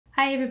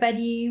Hi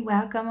everybody,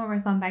 welcome or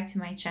welcome back to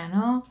my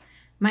channel.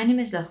 My name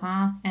is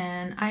Laurence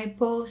and I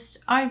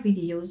post art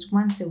videos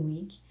once a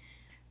week.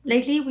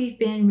 Lately we've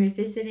been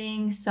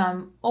revisiting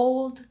some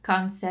old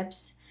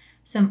concepts,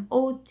 some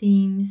old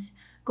themes,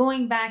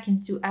 going back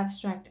into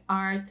abstract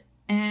art,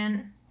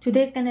 and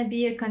today's gonna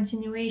be a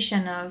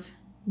continuation of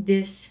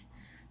this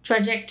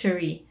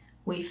trajectory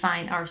we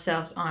find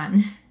ourselves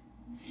on.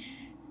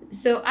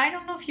 So I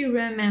don't know if you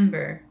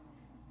remember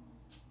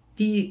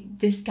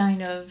this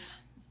kind of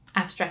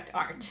abstract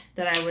art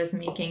that I was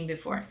making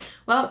before.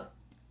 Well,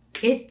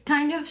 it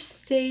kind of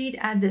stayed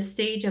at the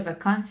stage of a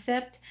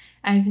concept.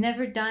 I've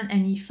never done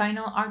any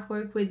final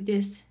artwork with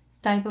this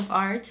type of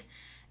art,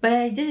 but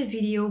I did a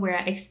video where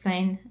I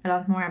explained a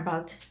lot more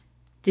about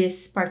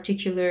this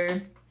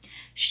particular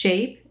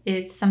shape.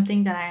 It's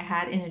something that I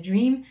had in a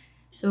dream,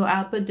 so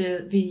I'll put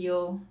the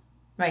video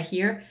right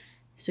here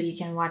so you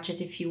can watch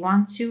it if you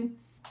want to.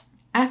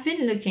 I've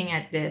been looking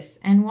at this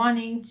and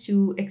wanting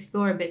to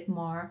explore a bit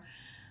more,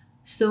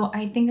 so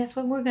I think that's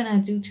what we're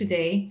gonna do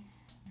today.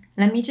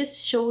 Let me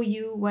just show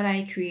you what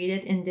I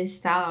created in this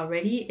style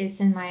already. It's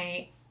in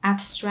my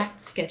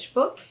abstract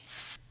sketchbook,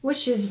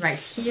 which is right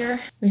here.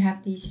 We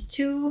have these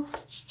two,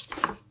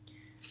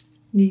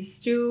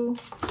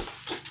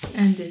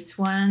 and this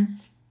one.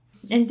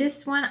 In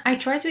this one, I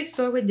try to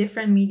explore with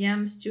different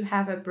mediums to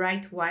have a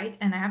bright white,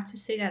 and I have to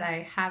say that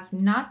I have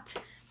not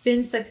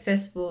been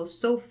successful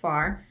so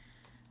far.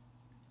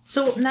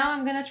 So now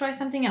I'm gonna try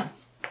something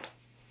else.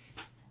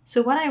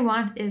 So what I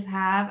want is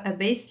have a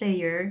base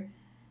layer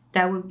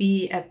that would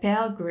be a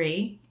pale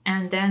gray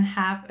and then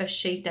have a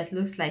shape that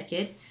looks like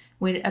it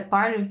with a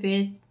part of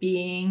it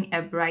being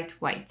a bright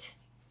white.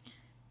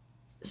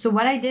 So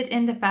what I did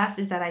in the past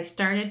is that I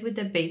started with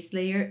the base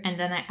layer and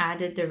then I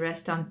added the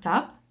rest on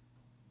top.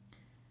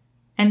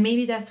 And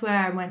maybe that's where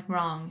I went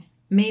wrong.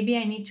 Maybe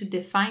I need to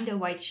define the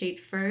white shape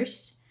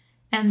first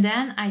and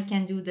then I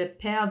can do the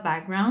pale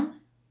background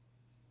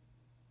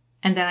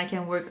and then I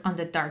can work on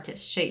the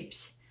darkest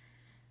shapes.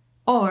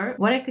 Or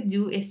what I could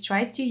do is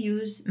try to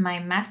use my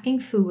masking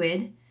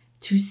fluid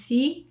to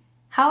see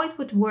how it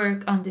would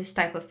work on this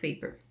type of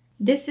paper.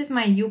 This is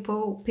my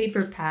yupo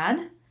paper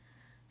pad.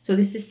 So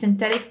this is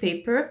synthetic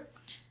paper.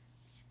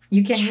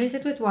 You can use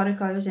it with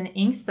watercolors and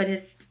inks, but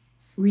it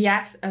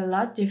reacts a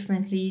lot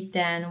differently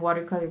than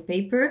watercolor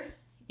paper.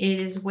 It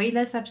is way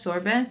less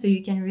absorbent, so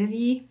you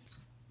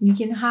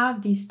can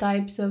have these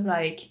types of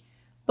like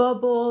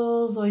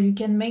bubbles, or you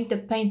can make the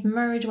paint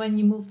merge when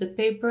you move the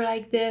paper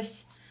like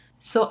this.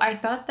 So I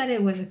thought that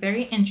it was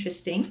very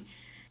interesting.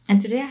 And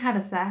today I had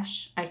a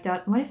flash. I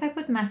thought, what if I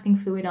put masking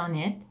fluid on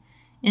it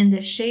in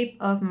the shape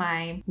of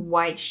my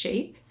white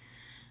shape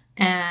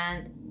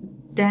and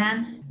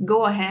then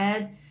go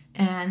ahead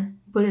and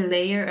put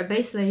a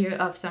base layer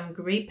of some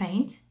gray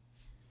paint.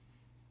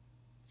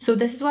 So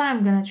this is what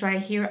I'm gonna try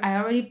here. I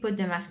already put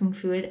the masking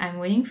fluid. I'm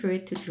waiting for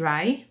it to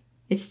dry.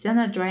 It's still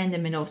not dry in the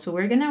middle, so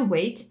we're gonna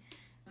wait.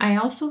 I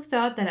also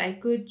thought that I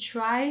could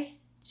try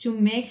to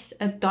mix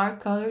a dark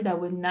color that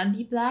would not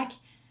be black,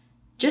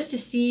 just to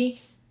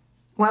see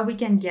what we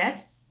can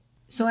get.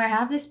 So I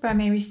have this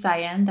primary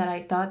cyan that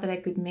I thought that I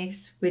could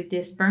mix with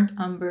this burnt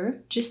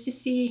umber, just to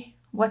see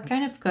what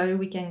kind of color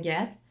we can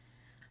get.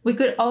 We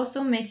could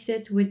also mix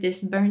it with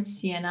this burnt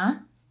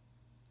sienna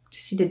to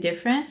see the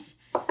difference.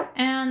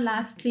 And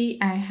lastly,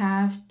 I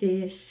have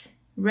this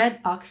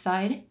red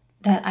oxide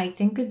that I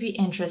think could be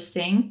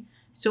interesting.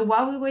 So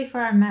while we wait for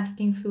our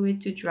masking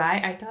fluid to dry,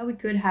 I thought we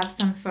could have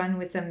some fun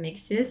with some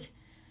mixes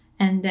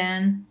and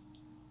then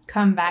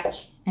come back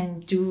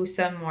and do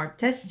some more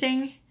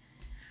testing.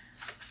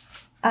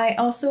 I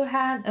also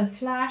had a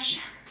flash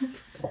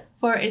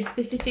for a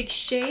specific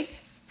shape.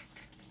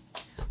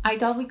 I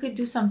thought we could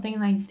do something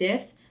like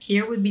this.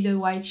 Here would be the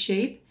white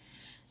shape.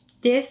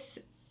 This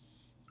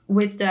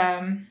with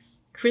the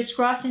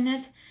crisscross in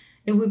it,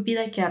 it would be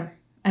like a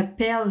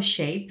pale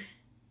shape.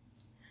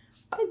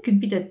 It could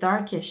be the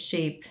darkest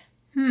shape.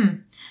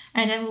 And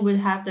then we would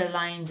have the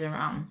lines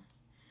around.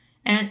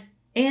 And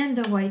in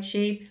the white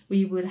shape,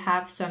 we would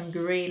have some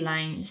gray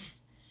lines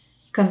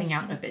coming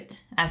out of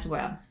it as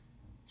well.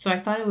 So I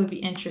thought it would be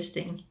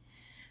interesting.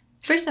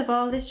 First of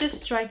all, let's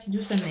just try to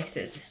do some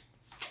mixes.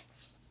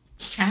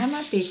 I have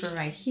my paper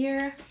right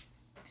here.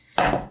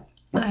 I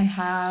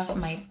have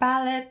my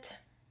palette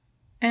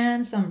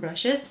and some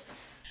brushes.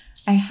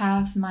 I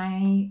have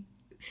my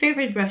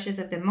favorite brushes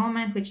at the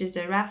moment, which is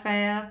the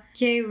Raphael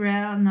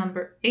K-Rel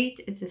number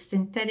 8. It's a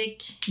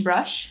synthetic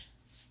brush.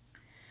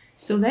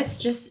 So let's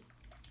just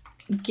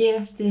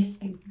give this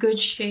a good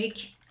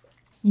shake.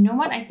 You know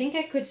what? I think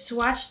I could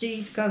swatch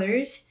these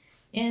colors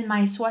in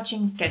my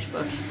swatching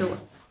sketchbook, so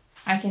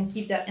I can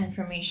keep that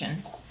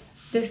information.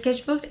 The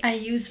sketchbook I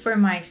use for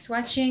my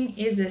swatching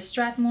is the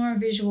Strathmore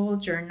Visual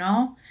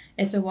Journal.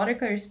 It's a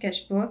watercolor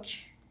sketchbook.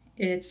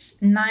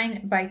 It's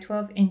 9 by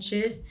 12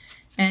 inches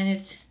and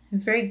it's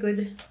very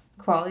good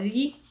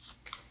quality.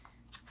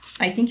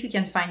 I think you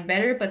can find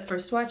better, but for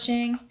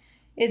swatching,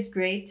 it's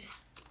great.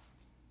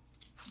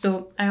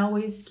 So I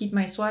always keep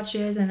my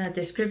swatches and a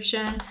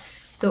description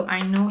so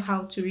I know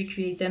how to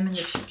recreate them in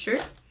the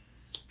future.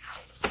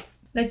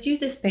 Let's use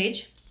this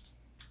page.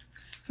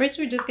 First,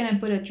 we're just gonna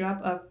put a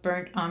drop of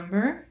burnt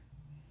umber.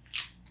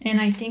 And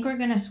I think we're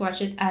gonna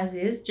swatch it as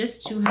is,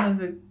 just to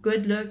have a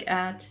good look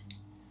at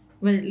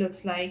what it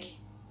looks like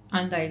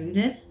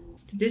undiluted.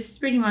 So this is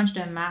pretty much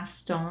the masked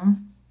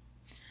stone,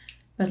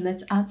 but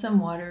let's add some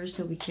water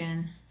so we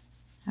can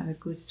have a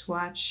good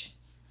swatch.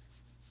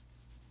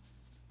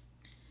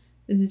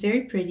 It's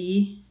very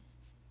pretty.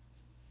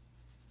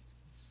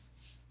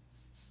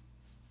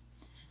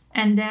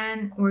 And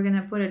then we're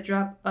gonna put a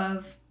drop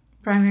of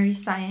primary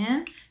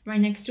cyan right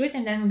next to it,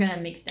 and then we're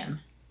gonna mix them.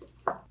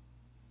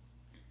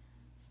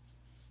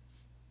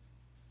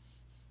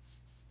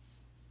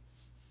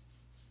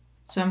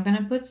 So I'm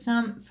gonna put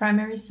some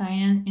primary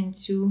cyan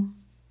into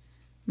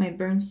my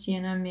burnt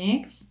sienna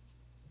mix.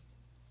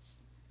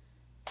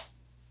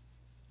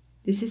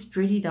 This is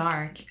pretty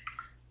dark.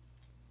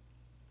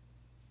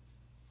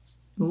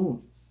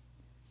 Ooh.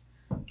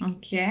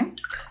 Okay.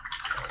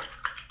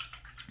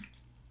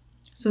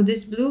 So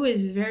this blue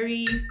is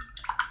very,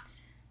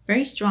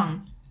 very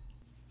strong.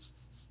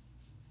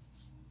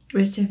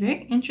 But it's a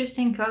very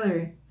interesting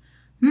color.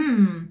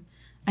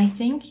 I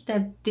think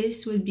that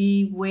this would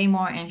be way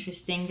more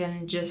interesting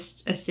than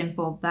just a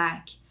simple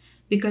black,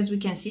 because we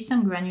can see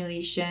some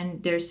granulation.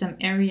 There's some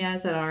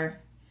areas that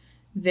are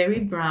very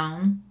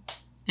brown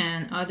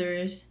and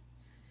others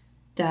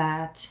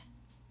that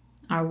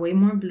are way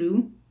more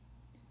blue.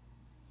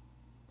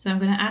 So I'm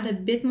gonna add a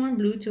bit more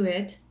blue to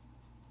it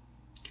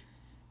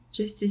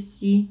just to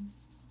see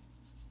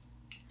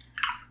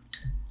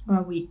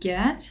what we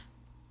get.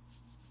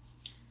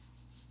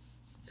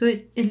 So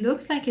it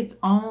looks like it's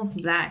almost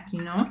black,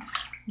 you know,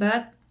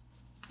 but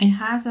it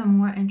has a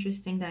more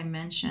interesting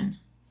dimension.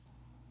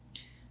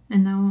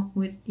 And now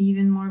with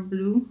even more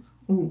blue.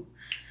 Ooh,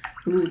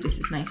 this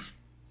is nice.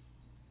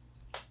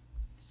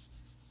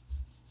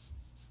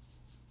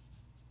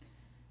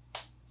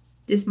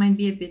 This might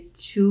be a bit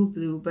too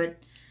blue, but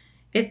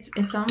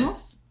it's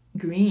almost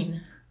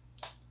green.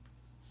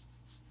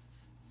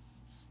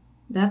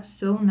 That's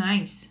so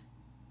nice.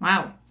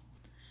 Wow.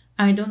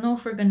 I don't know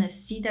if we're gonna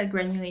see that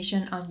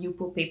granulation on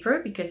yupo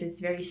paper because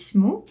it's very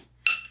smooth,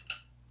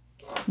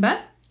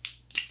 but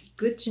it's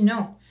good to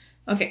know.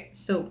 Okay,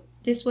 so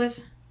this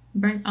was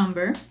burnt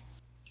umber.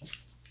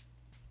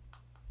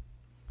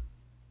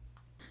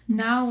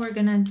 Now we're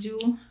gonna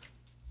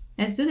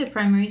let's do the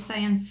primary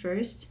cyan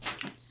first,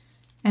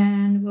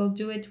 and we'll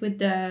do it with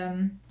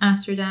the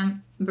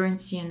Amsterdam burnt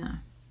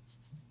sienna.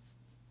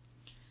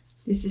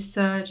 This is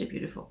such a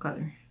beautiful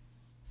color.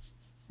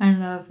 I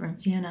love burnt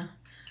sienna.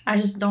 I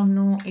just don't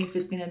know if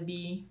it's gonna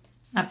be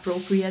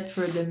appropriate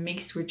for the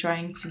mix we're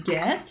trying to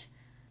get.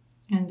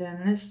 And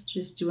then let's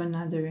just do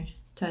another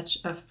touch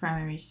of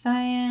primary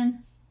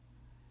cyan.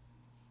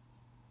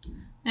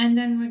 And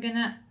then we're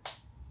gonna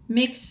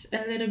mix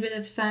a little bit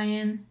of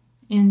cyan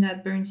in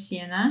that burnt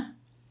sienna.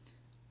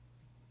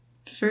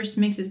 First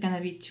mix is gonna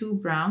be too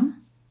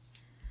brown,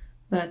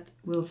 but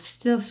we'll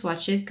still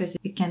swatch it because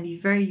it can be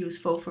very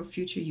useful for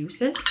future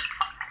uses.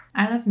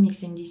 I love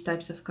mixing these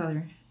types of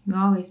color. You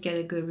always get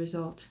a good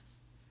result.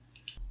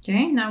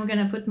 Okay, now we're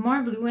gonna put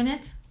more blue in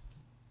it.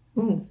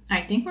 Ooh,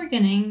 I think we're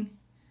getting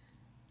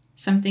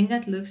something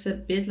that looks a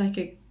bit like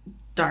a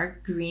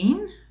dark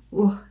green.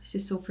 Oh, this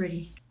is so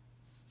pretty.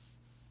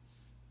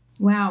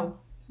 Wow.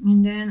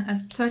 And then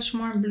a touch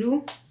more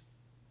blue.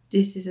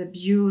 This is a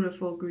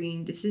beautiful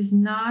green. This is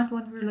not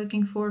what we're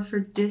looking for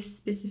this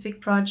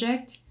specific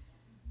project.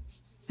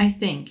 I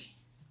think.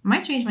 I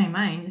might change my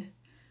mind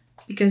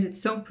because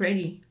it's so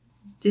pretty.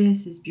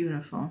 This is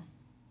beautiful.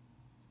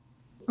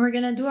 We're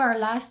gonna do our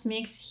last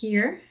mix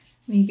here.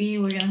 Maybe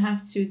we're gonna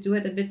have to do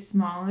it a bit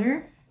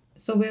smaller.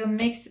 So we'll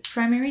mix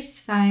primary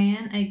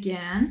cyan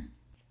again.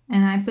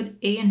 And I put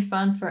A in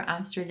front for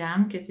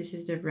Amsterdam because this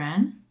is the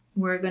brand.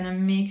 We're gonna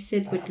mix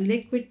it with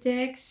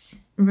Liquitex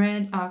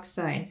red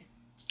oxide.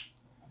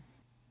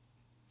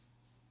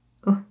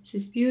 Oh, this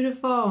is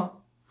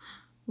beautiful.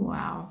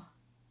 Wow.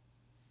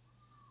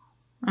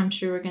 I'm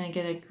sure we're gonna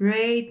get a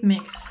great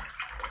mix.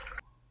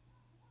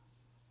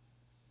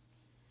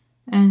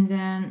 And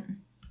then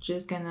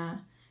just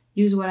gonna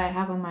use what I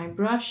have on my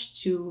brush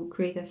to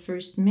create a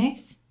first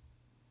mix.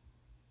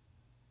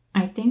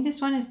 I think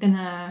this one is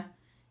gonna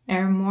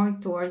err more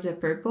towards a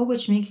purple,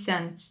 which makes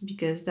sense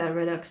because that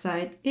red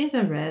oxide is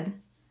a red.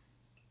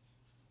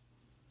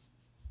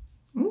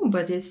 Ooh,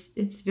 but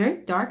it's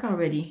very dark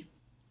already.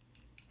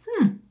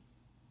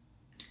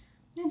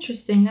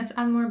 Interesting. Let's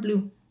add more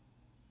blue.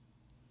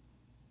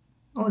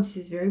 Oh, this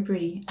is very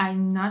pretty.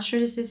 I'm not sure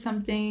this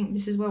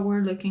is what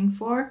we're looking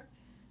for.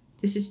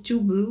 This is too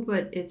blue,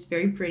 but it's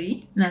very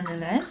pretty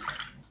nonetheless.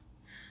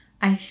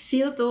 I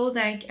feel though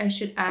like I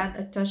should add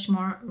a touch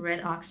more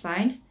red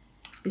oxide.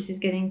 This is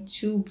getting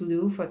too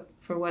blue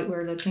for what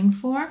we're looking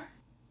for.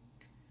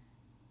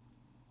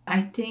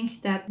 I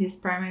think that this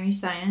primary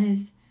cyan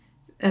is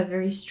a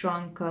very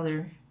strong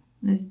color.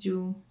 Let's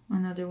do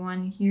another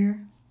one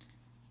here.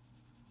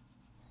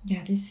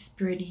 Yeah, this is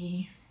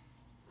pretty.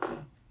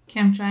 Okay,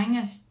 I'm trying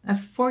a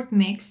fourth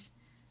mix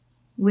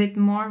with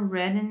more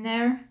red in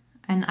there.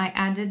 and I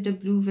added the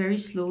blue very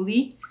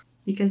slowly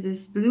because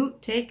this blue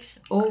takes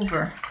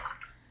over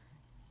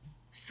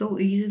so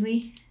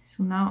easily.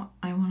 So now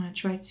I want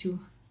to try to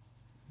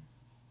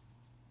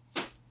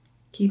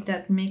keep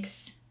that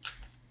mix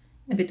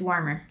a bit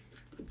warmer.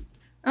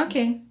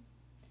 Okay,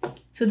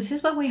 so this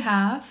is what we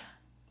have.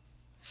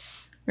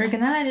 We're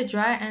gonna let it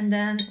dry and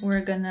then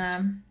we're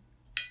gonna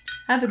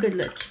have a good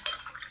look.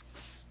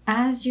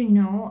 As you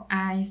know,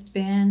 I've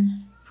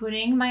been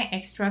putting my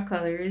extra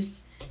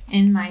colors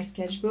in my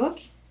sketchbook.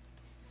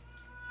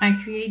 I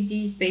create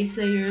these base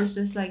layers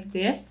just like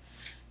this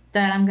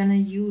that I'm gonna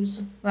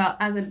use, well,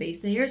 as a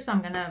base layer. So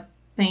I'm gonna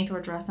paint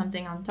or draw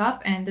something on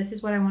top, and this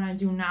is what I want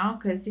to do now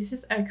because this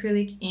is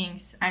acrylic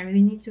inks. I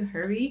really need to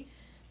hurry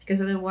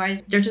because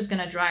otherwise they're just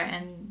gonna dry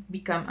and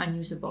become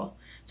unusable.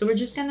 So we're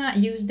just gonna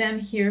use them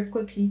here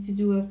quickly to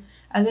do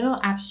a little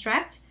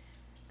abstract,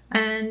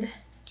 and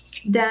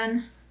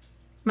then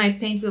my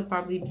paint will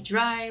probably be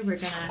dry. We're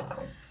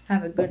gonna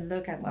have a good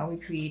look at what we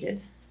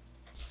created.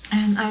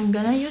 And I'm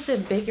gonna use a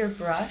bigger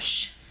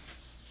brush.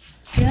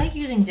 I like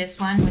using this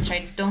one, which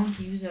I don't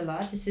use a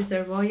lot. This is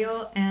a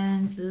Royal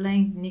and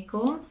Length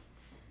Nickel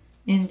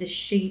in the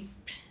shape,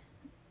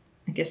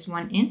 I guess,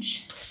 1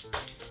 inch.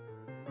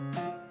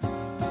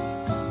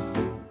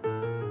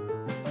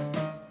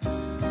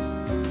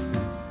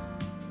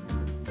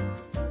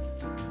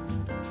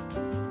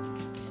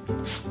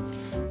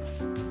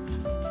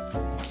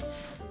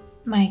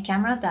 My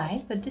camera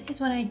died, but this is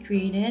what I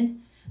created.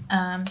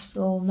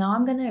 So now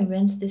I'm gonna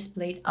rinse this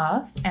plate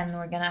off and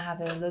we're gonna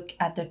have a look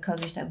at the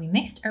colors that we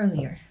mixed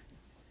earlier.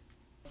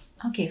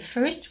 Okay,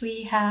 first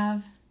we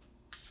have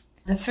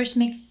the first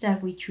mix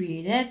that we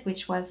created,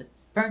 which was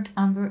burnt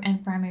umber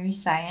and primary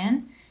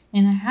cyan.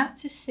 And I have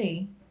to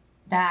say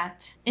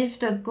that if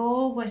the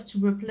goal was to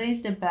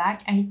replace the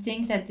black, I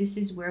think that this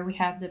is where we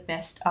have the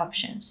best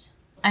options.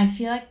 I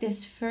feel like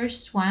this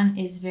first one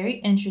is very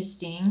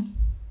interesting.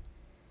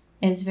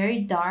 It's very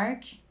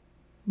dark,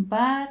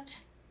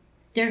 but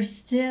there's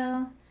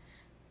still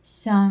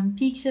some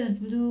peaks of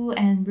blue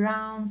and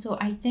brown. So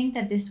I think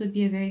that this would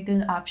be a very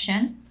good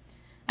option.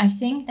 I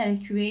think that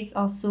it creates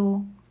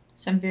also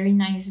some very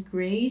nice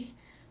grays,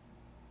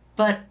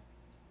 but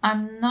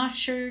I'm not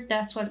sure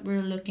that's what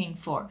we're looking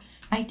for.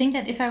 I think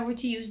that if I were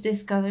to use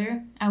this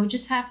color, I would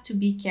just have to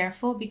be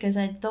careful because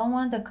I don't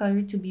want the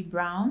color to be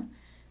brown.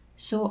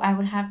 So I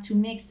would have to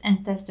mix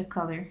and test the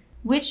color,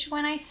 which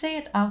when I say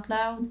it out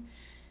loud,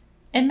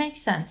 it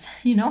makes sense,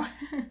 you know?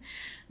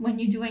 When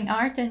you're doing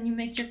art and you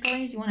mix your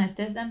colors, you want to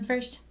test them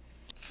first.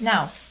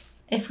 Now,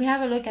 if we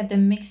have a look at the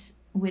mix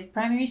with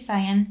primary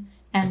cyan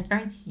and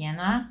burnt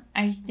sienna,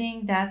 I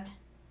think that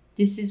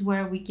this is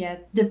where we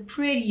get the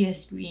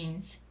prettiest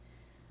greens.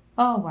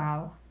 Oh,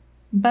 wow.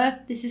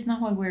 But this is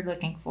not what we're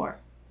looking for.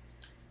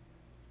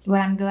 But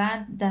I'm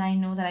glad that I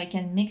know that I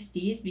can mix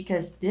these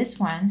because this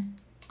one,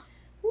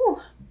 ooh,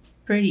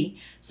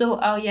 pretty. So,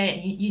 oh yeah,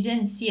 you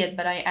didn't see it,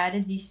 but I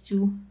added these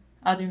two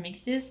other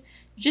mixes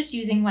just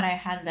using what I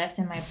had left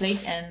in my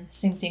plate, and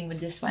same thing with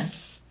this one.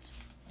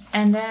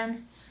 And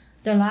then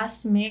the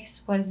last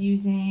mix was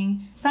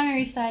using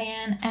primary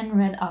cyan and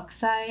red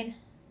oxide.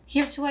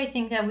 Here too I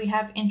think that we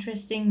have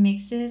interesting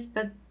mixes,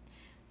 but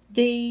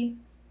they're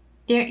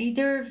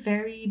either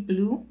very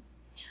blue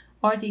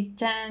or they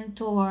tend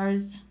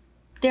towards,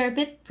 they're a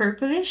bit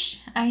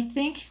purplish, I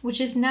think, which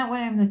is not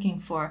what I'm looking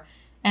for.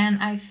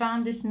 And I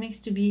found this mix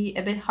to be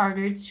a bit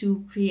harder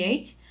to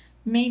create.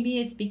 Maybe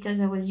it's because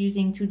I was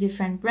using two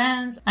different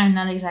brands. I'm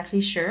not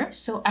exactly sure.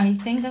 So I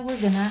think that we're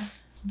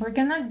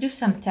gonna do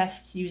some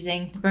tests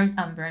using burnt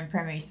umber and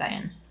primary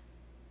cyan.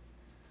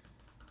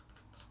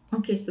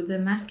 Okay, so the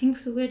masking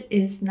fluid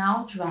is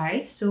now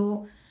dried.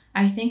 So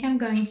I think I'm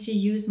going to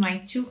use my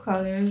two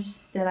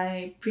colors that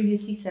I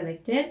previously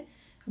selected,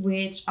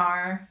 which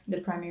are the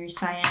primary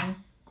cyan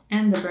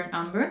and the burnt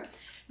umber.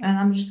 And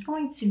I'm just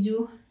going to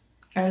do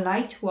a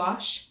light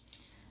wash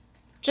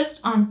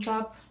just on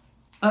top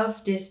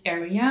of this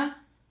area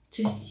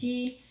to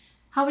see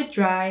how it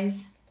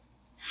dries,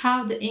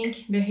 how the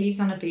ink behaves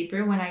on the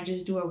paper when I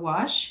just do a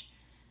wash.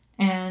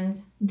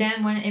 And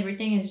then when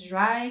everything is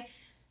dry,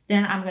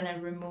 then I'm gonna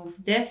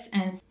remove this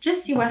and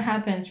just see what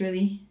happens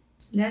really.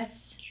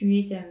 Let's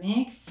create a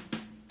mix.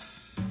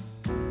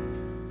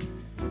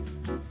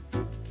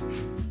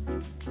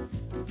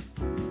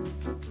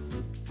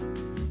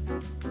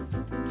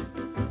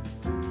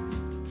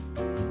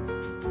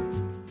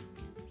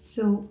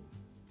 So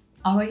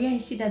already I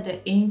see that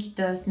the ink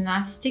does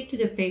not stick to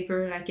the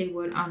paper like it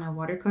would on a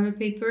watercolor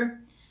paper.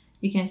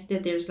 You can see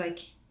that there's like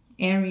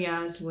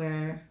areas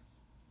where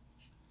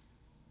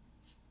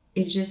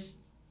it's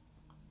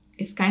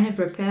kind of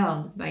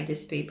repelled by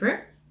this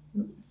paper.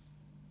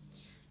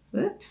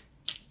 Whoop.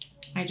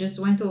 I just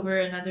went over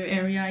another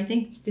area. I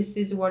think this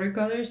is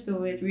watercolor,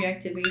 so it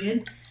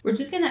reactivated. We're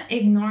just gonna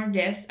ignore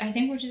this. I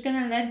think we're just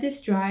gonna let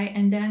this dry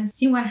and then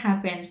see what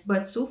happens.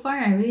 But so far,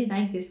 I really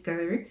like this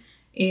color.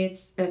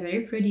 It's a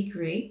very pretty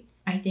gray.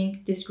 I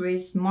think this gray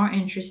is more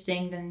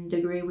interesting than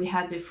the gray we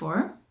had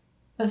before.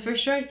 But for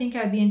sure, I think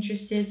I'd be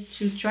interested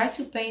to try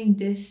to paint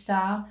this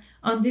style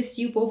on this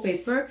yupo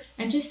paper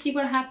and just see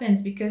what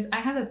happens, because I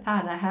have a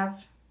pad.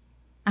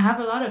 I have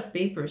a lot of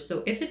paper,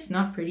 so if it's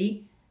not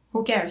pretty,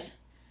 who cares?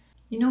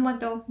 You know what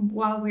though,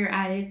 while we're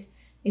at it,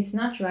 it's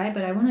not dry,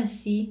 but I want to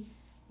see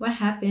what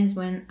happens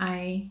when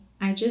I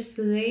just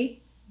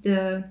lay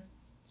the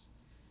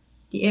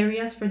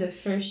areas for the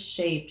first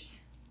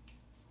shapes.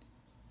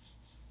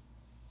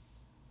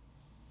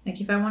 Like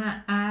if I want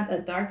to add a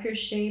darker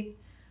shape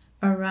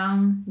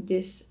around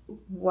this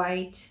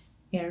white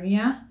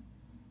area,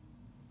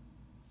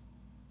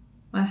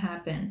 what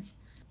happens?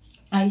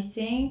 I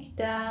think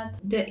that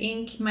the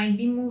ink might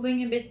be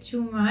moving a bit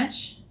too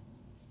much.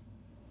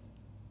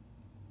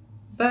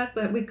 But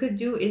what we could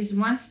do is,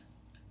 once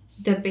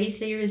the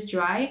base layer is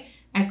dry,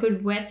 I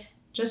could wet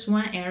just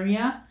one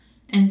area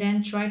and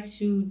then try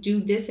to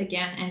do this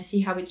again and see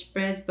how it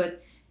spreads,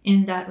 but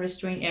in that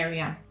restrained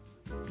area.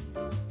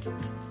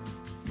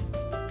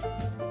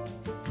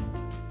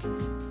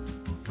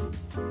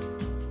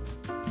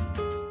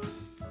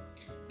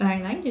 But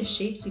I like the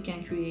shapes you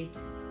can create.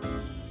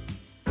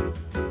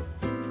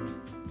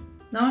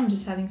 Now I'm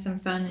just having some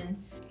fun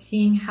and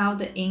seeing how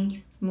the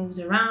ink moves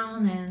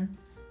around and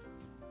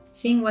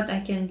seeing what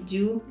I can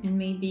do and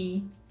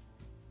maybe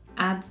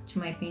add to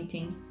my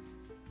painting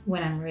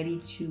when I'm ready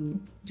to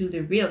do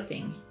the real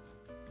thing.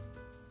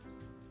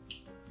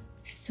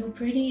 It's so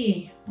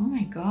pretty. Oh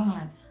my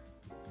god.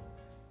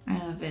 I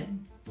love it.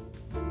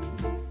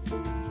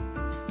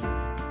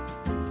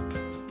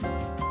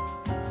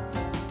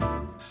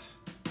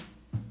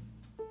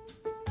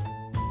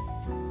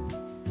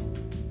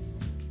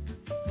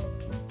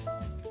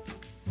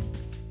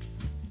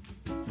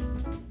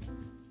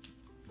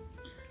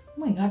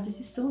 Oh my god, this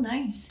is so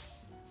nice.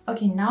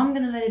 Okay, now I'm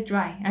gonna let it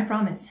dry, I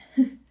promise.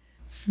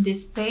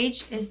 This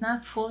page is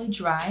not fully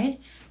dried,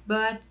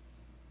 but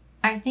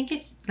I think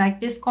it's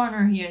like this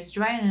corner here is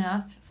dry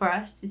enough for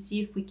us to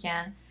see if we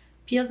can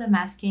peel the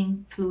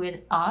masking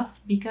fluid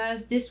off,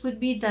 because this would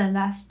be the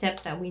last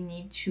step that we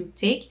need to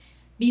take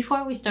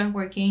before we start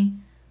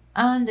working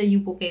on the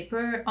yupo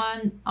paper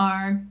on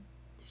our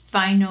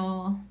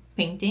final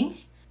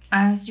paintings.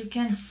 As you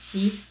can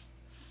see,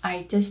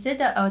 I tested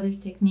the other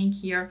technique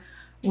here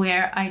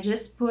where I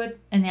just put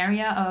an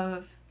area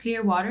of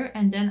clear water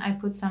and then I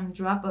put some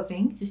drop of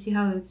ink to see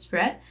how it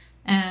spread,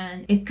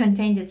 and it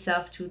contained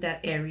itself to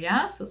that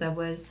area, so that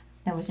was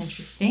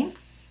interesting.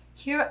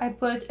 Here I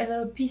put a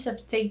little piece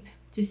of tape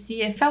to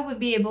see if I would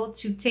be able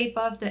to tape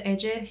off the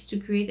edges to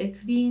create a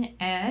clean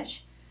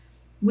edge,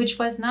 which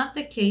was not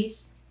the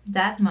case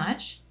that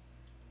much,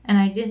 and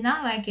I did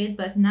not like it,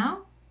 but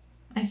now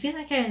I feel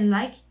like I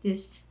like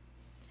this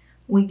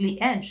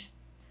wiggly edge.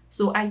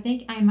 So I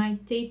think I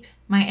might tape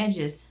my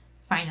edges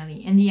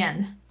finally in the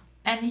end.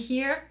 And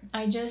here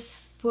I just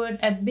put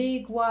a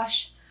big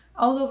wash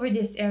all over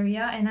this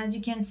area, and as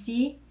you can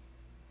see,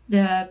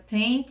 the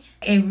paint,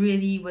 it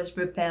really was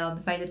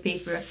repelled by the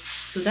paper.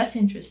 So that's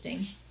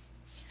interesting.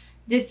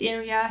 This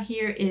area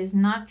here is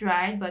not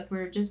dried, but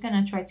we're just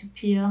gonna try to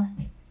peel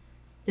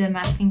the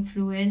masking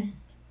fluid.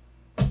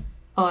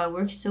 Oh, it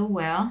works so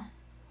well.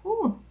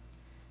 Ooh,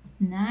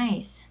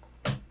 nice.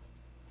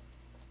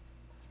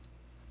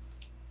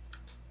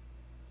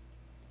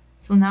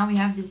 So now we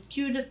have this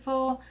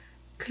beautiful,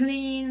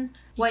 clean,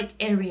 white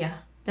area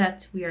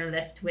that we are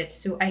left with.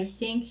 So I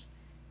think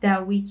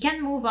that we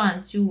can move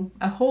on to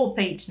a whole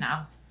page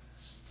now.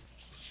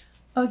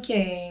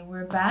 Okay,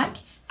 we're back.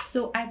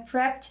 So I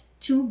prepped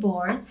 2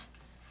 boards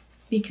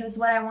because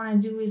what I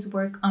want to do is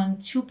work on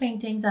 2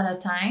 paintings at a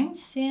time.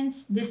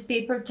 Since this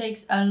paper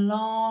takes a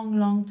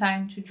long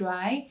time to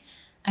dry,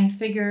 I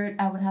figured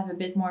I would have a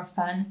bit more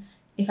fun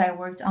if I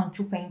worked on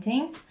 2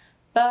 paintings.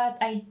 But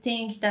I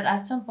think that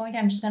at some point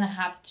I'm just gonna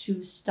have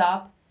to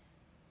stop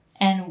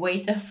and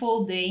wait a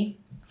full day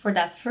for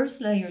that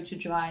first layer to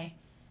dry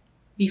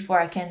before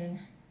I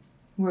can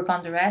work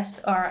on the rest,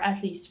 or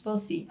at least we'll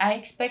see. I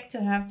expect to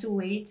have to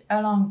wait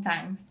a long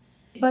time.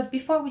 But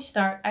before we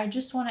start, I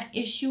just want to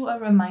issue a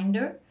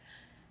reminder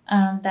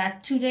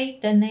that today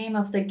the name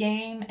of the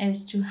game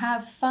is to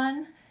have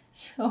fun.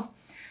 So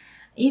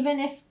even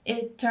if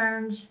it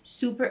turns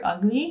super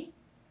ugly,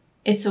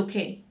 it's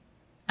okay.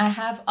 I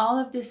have all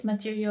of this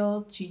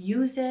material to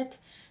use it,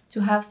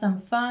 to have some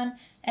fun,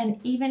 and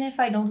even if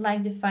I don't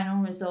like the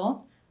final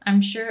result,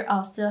 I'm sure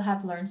I'll still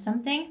have learned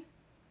something,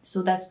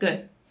 so that's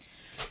good.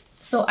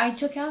 So I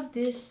took out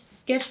this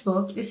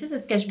sketchbook. This is a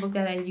sketchbook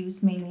that I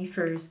use mainly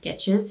for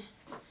sketches.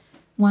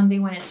 One day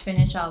when it's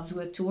finished, I'll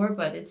do a tour,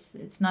 but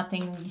it's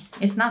nothing,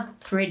 it's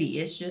not pretty,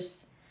 it's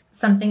just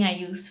something I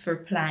use for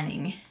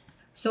planning.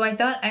 So I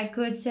thought I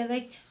could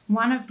select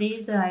one of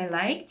these that I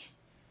liked.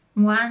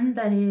 One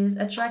that is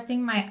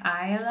attracting my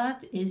eye a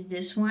lot is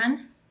this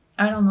one.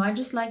 I don't know, I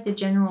just like the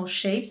general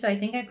shape, so I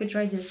think I could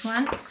try this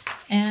one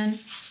and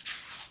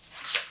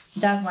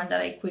that one that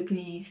I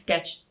quickly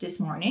sketched this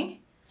morning.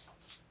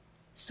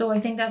 So I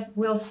think that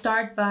we'll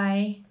start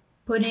by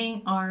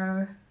putting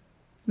our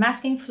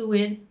masking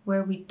fluid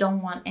where we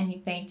don't want any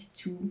paint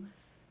to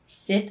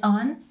sit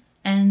on,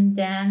 and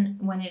then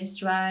when it's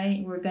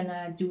dry, we're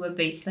gonna do a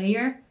base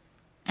layer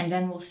and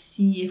then we'll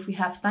see if we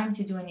have time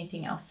to do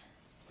anything else.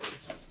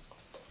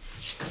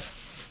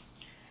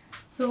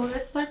 So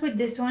let's start with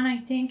this one. I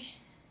think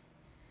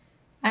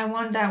I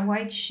want that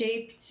white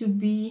shape to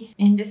be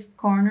in this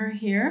corner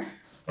here,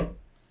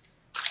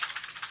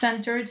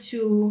 center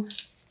to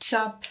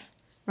top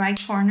right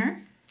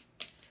corner.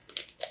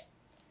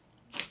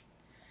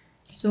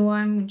 So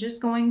I'm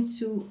just going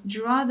to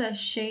draw the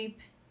shape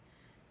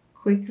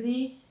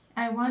quickly.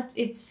 I want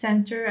its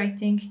center, I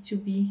think, to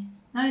be,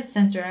 not its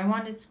center, I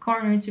want its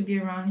corner to be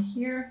around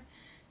here,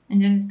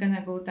 and then it's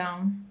gonna go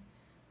down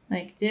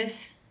like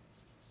this,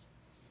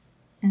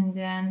 and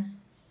then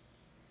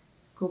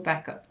go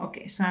back up.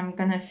 Okay, so I'm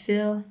gonna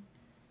fill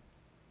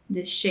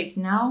this shape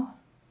now.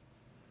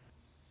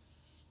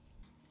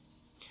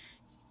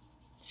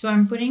 So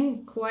I'm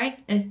putting quite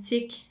a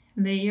thick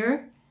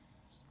layer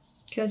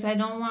because I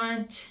don't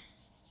want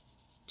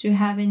to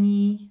have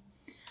any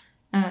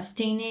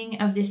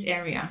staining of this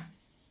area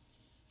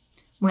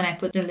when I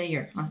put the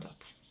layer on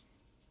top.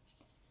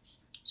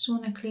 Just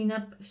want to clean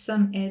up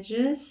some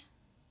edges.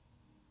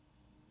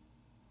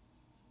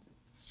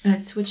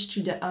 Let's switch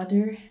to the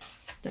other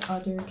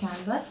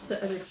canvas,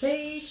 the other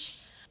page.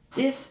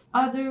 This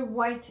other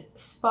white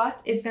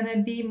spot is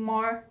gonna be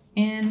more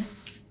in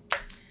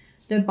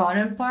the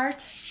bottom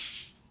part,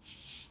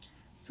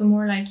 so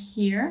more like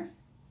here.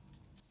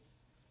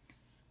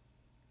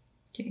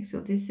 Okay, so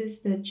this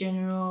is the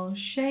general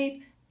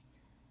shape.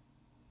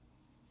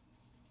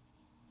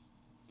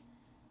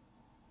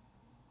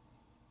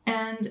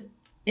 And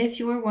if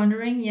you were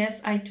wondering,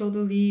 yes, I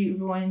totally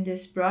ruined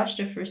this brush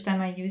the first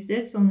time I used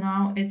it. So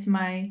now it's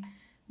my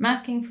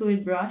masking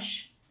fluid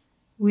brush,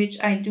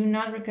 which I do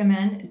not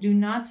recommend. Do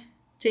not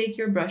take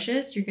your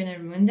brushes, you're gonna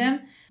ruin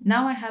them.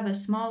 Now I have a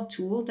small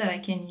tool that I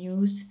can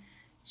use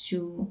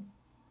to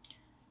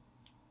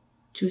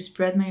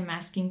spread my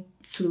masking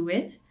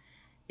fluid.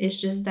 It's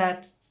just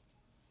that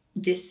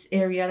this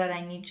area that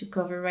I need to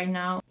cover right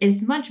now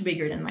is much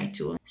bigger than my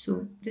tool.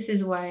 So this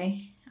is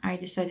why I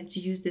decided to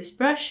use this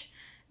brush,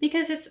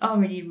 because it's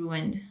already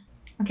ruined.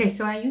 Okay,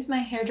 so I use my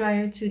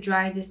hairdryer to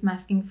dry this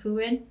masking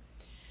fluid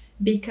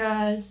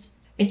because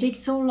it takes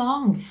so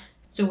long.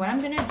 So what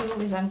I'm gonna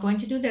do is I'm going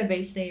to do the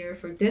base layer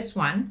for this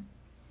one,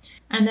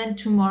 and then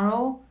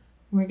tomorrow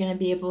we're gonna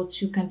be able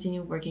to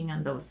continue working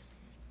on those.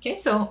 Okay,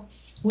 so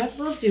what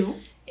we'll do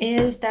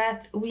is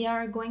that we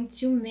are going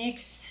to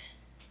mix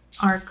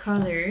our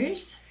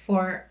colors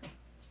for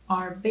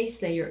our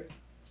base layer.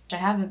 I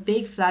have a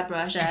big flat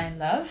brush that I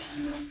love.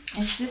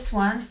 It's this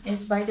one.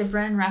 It's by the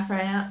brand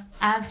Raphael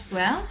as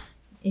well.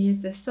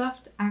 It's a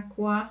soft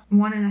aqua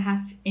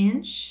 1.5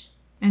 inch,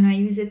 and I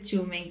use it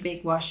to make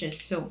big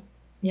washes. So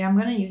yeah, I'm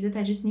gonna use it.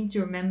 I just need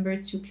to remember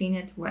to clean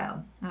it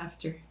well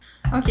after.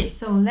 Okay,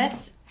 so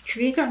let's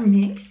create our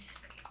mix.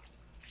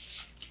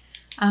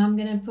 I'm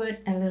gonna put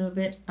a little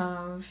bit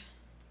of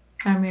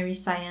primary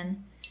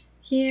cyan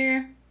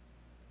here,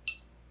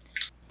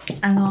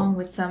 along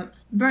with some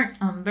burnt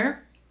umber.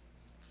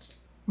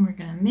 We're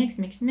gonna mix,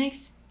 mix,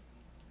 mix.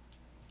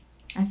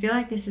 I feel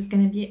like this is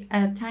gonna be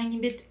a tiny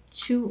bit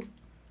too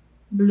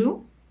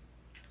blue,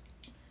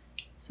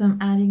 so I'm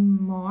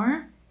adding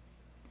more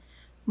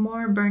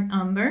burnt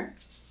umber.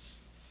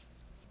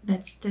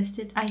 Let's test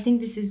it. I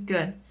think this is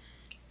good.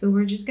 So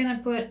we're just gonna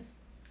put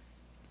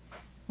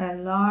a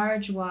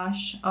large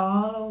wash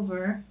all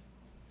over.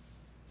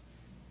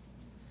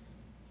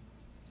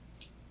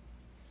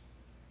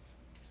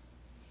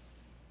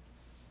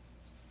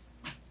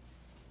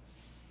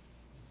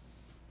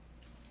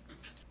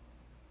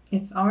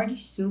 It's already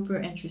super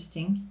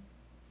interesting.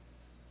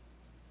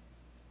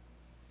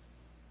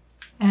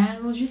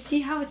 And we'll just see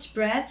how it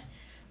spreads.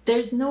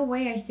 There's no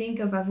way, I think,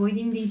 of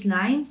avoiding these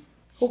lines.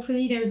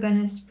 Hopefully they're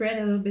gonna spread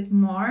a little bit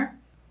more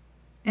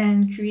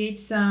and create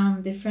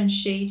some different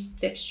shapes,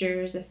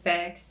 textures,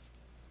 effects.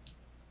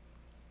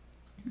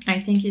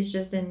 I think it's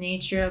just the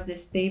nature of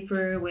this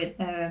paper with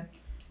a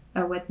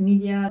wet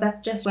media. That's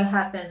just what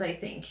happens, I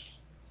think.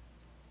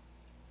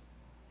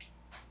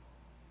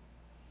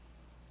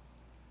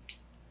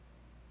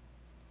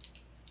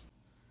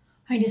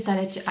 I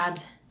decided to add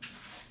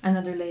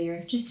another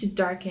layer just to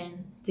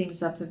darken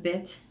things up a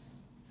bit.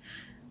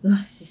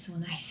 Oh, this is so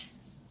nice.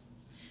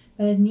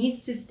 But it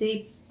needs to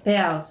stay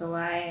pale, so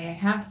I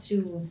have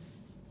to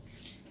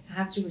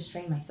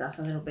restrain myself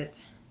a little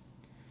bit.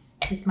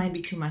 This might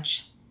be too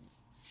much.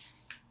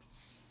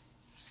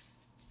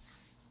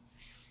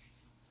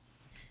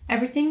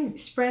 Everything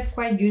spread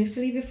quite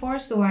beautifully before,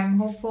 so I'm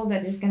hopeful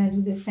that it's gonna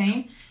do the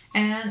same.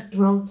 And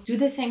we'll do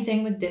the same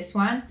thing with this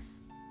one.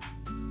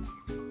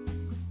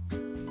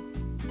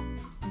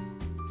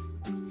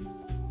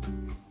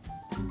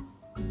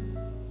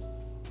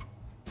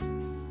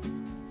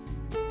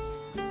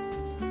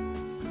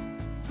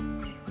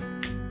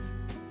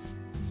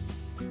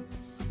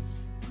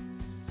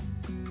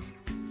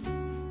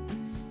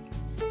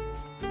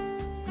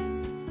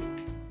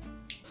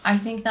 I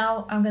think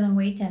now I'm gonna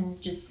wait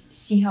and just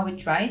see how it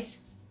dries.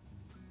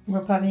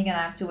 We're probably gonna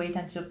have to wait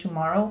until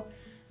tomorrow,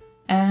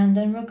 and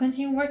then we'll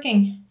continue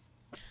working.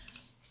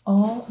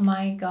 Oh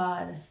my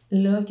God,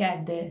 look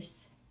at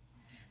this.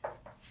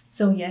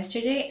 So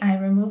yesterday I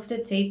removed the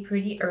tape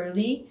pretty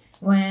early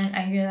when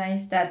I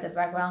realized that the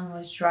background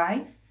was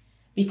dry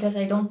because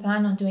I don't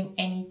plan on doing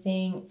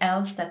anything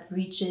else that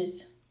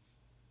reaches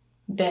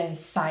the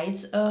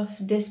sides of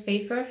this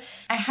paper.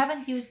 I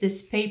haven't used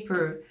this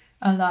paper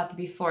a lot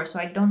before, so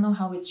I don't know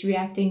how it's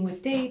reacting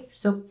with tape.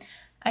 So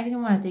I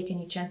didn't want to take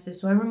any chances,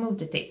 so I removed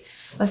the tape.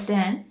 But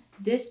then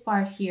this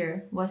part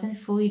here wasn't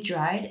fully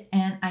dried,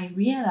 and I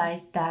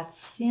realized that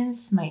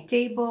since my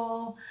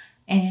table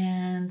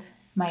and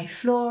my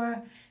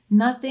floor,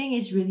 nothing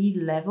is really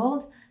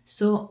leveled,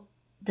 so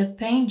the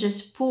paint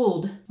just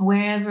pulled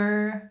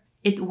wherever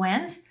it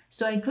went.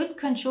 So I could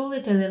control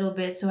it a little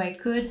bit, so I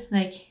could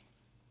like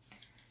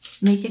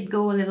make it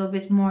go a little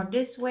bit more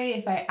this way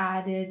if I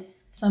added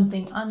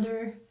something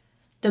under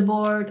the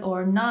board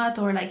or not,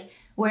 or like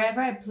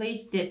wherever I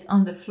placed it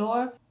on the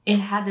floor, it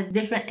had a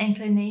different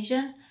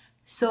inclination,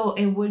 so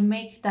it would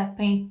make that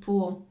paint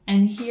pool.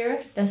 And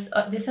here, this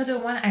other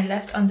one I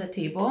left on the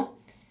table,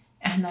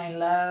 and I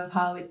love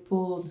how it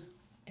pulled.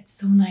 It's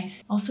so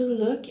nice. Also,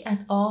 look at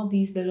all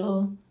these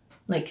little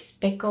like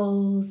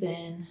speckles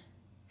and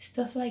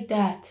stuff like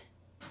that.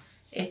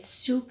 It's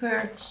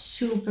super,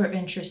 super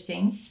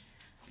interesting.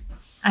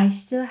 I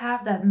still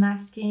have that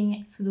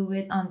masking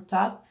fluid on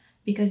top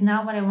because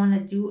now what I want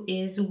to do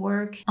is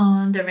work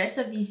on the rest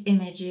of these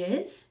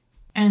images,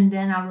 and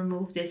then I'll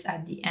remove this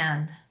at the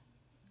end.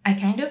 I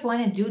kind of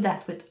want to do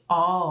that with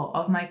all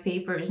of my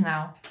papers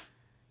now.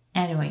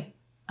 Anyway,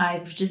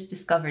 I've just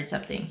discovered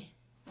something.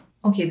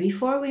 Okay,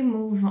 before we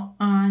move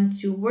on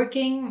to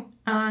working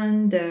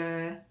on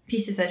the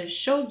pieces I just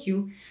showed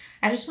you,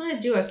 I just want to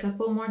do a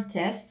couple more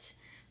tests.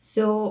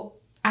 So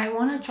I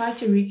want to try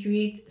to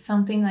recreate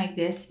something like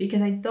this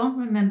because I don't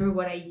remember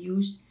what I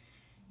used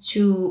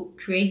to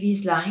create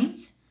these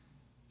lines.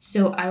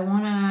 So I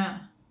want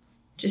to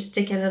just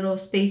take a little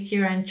space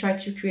here and try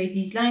to create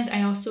these lines.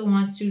 I also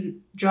want to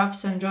drop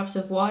some drops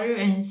of water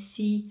and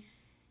see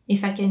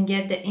if I can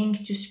get the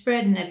ink to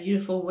spread in a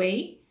beautiful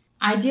way.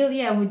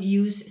 Ideally, I would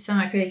use some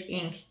acrylic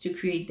inks to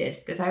create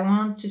this because I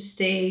want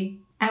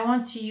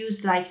to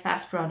use light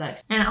fast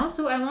products. And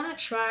also I want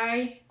to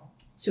try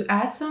to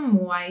add some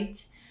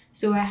white.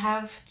 So I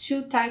have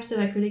two types of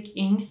acrylic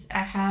inks.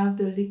 I have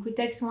the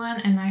Liquitex one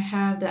and I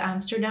have the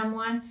Amsterdam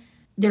one.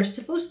 They're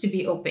supposed to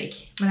be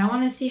opaque, but I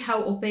want to see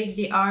how opaque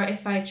they are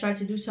if I try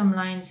to do some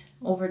lines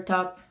over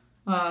top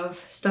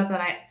of stuff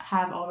that I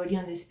have already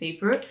on this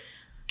paper.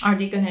 Are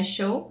they gonna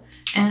show?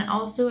 And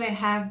also I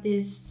have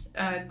this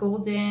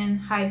golden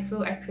high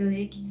flow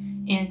acrylic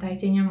in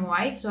titanium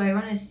white. So I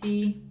want to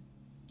see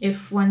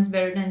if one's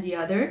better than the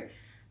other.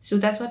 So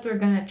that's what we're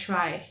gonna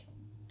try.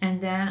 And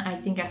then I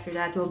think after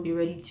that, we'll be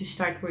ready to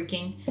start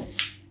working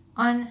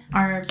on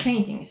our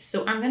paintings.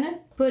 So I'm gonna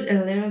put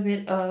a little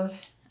bit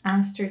of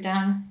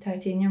Amsterdam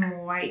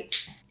titanium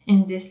white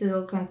in this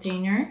little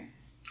container.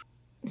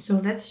 So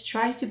let's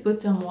try to put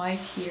some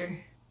white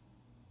here.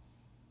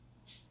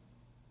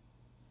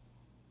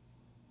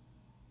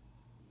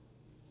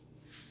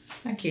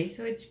 Okay,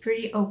 so it's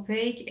pretty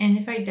opaque, and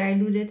if I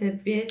dilute it a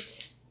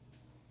bit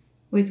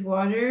with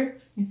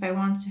water, if I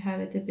want to have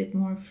it a bit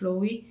more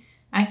flowy,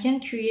 I can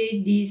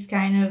create these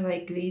kind of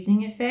like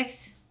glazing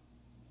effects.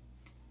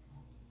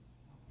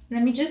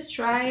 Let me just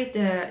try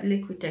the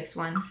Liquitex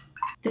one.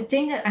 The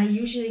thing that I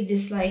usually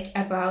dislike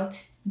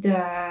about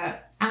the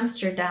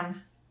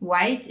Amsterdam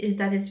white is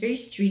that it's very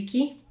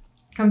streaky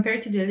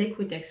compared to the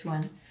Liquitex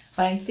one.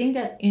 But I think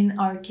that in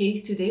our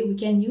case today, we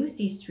can use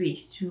these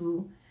streaks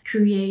to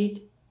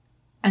create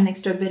an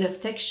extra bit of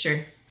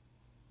texture.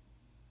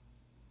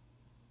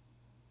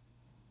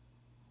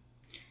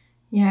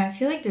 Yeah, I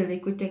feel like the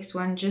Liquitex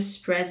one just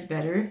spreads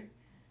better.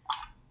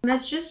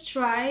 Let's just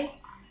try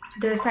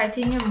the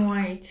titanium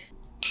white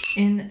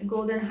in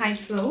golden high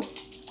flow.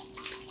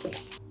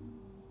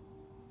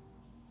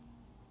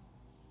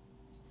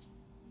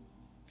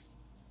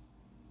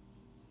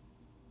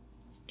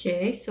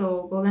 Okay,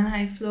 so golden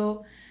high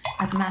flow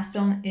at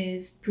Mastone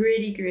is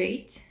pretty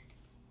great.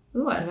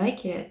 Ooh, I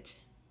like it.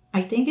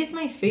 I think it's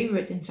my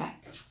favorite, in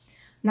fact.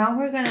 Now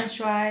we're gonna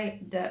try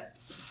the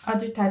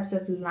other types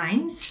of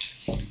lines.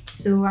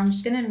 So I'm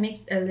just gonna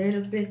mix a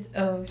little bit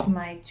of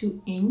my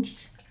two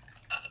inks.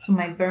 So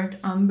my burnt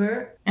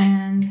umber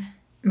and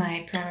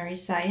my primary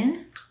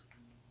cyan.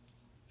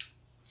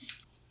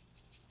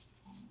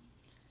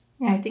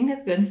 Yeah, I think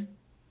that's good.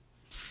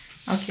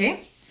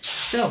 Okay,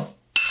 so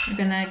I'm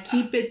gonna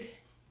keep it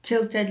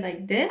tilted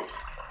like this.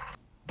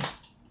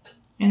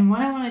 And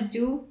what I wanna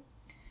do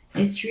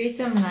is create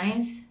some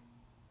lines.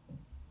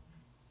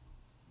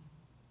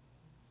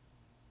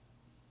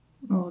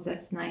 Oh,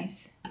 that's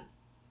nice.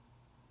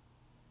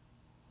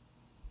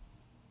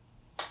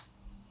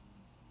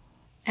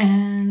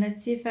 And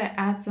let's see if I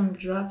add some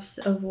drops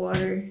of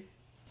water.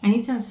 I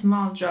need some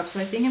small drops, so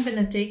I think I'm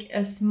gonna take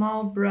a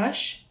small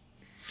brush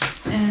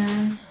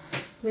and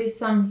place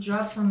some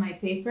drops on my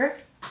paper.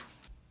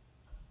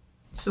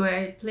 So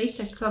I placed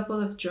a couple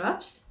of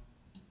drops,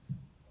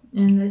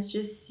 and let's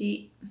just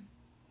see.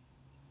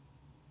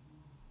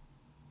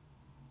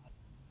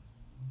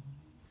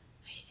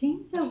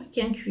 think that we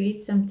can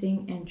create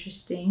something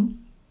interesting.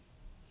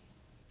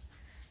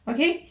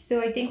 Okay,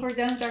 so I think we're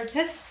done with our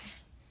tests.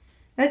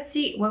 Let's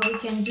see what we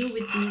can do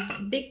with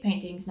these big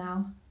paintings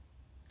now.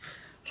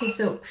 Okay,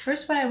 so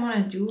first what I want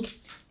to do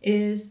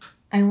is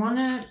I want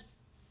to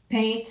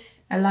paint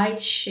a light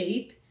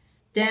shape.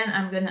 Then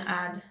I'm going to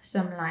add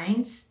some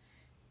lines.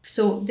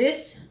 So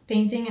this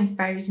painting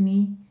inspires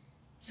me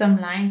some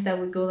lines that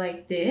would go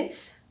like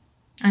this,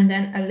 and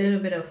then a little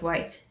bit of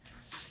white.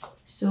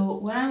 So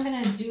what I'm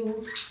going to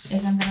do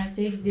is I'm going to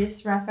take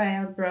this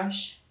Raphael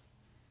brush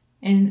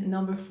in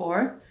number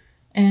 4,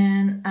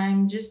 and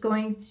I'm just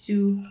going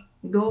to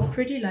go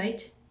pretty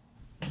light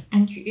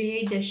and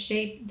create the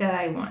shape that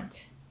I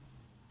want.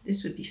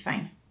 This would be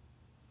fine.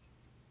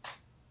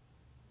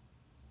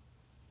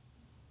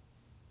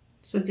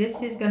 So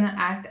this is gonna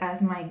act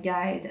as my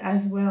guide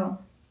as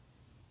well.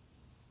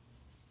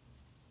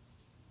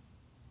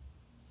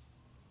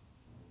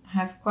 I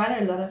have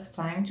quite a lot of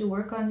time to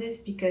work on this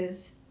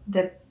because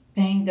the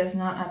paint does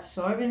not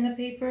absorb in the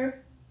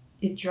paper.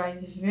 It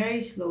dries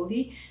very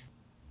slowly.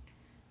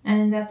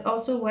 And that's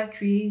also what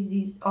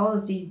creates all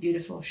of these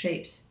beautiful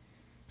shapes.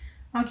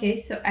 Okay,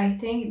 so I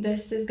think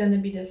this is gonna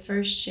be the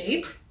first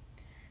shape.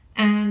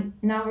 And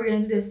now we're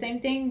gonna do the same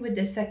thing with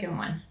the second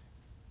one.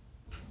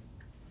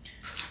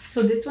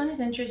 So this one is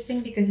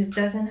interesting because it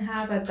doesn't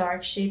have a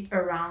dark shape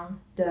around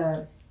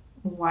the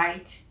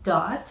white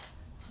dot.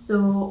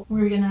 So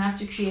we're gonna have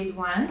to create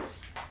one.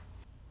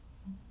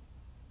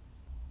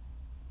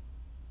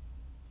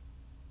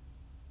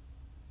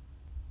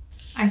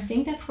 I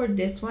think that for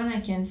this one, I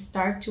can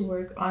start to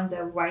work on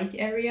the white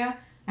area.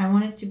 I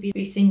want it to be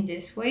facing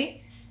this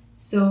way.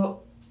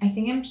 So I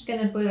think I'm just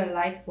gonna put a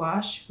light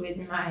wash with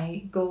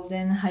my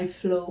golden high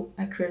flow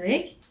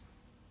acrylic.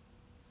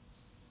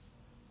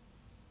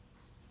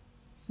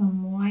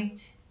 Some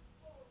white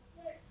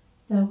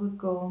that would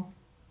go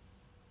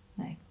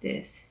like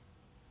this.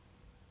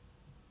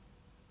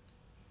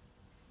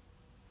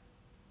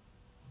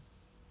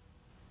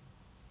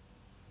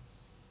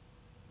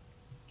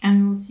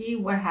 And we'll see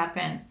what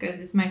happens because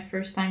it's my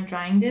first time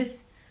drawing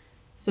this.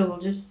 So we'll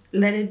just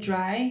let it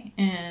dry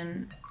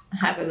and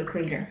have a look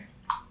later.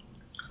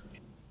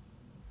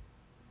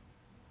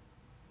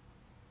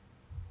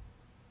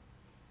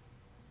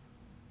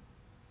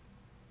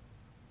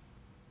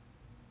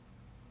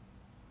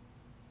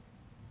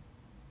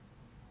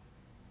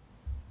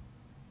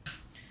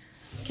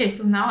 Okay,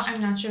 so now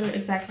I'm not sure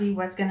exactly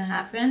what's gonna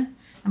happen.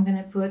 I'm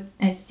gonna put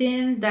a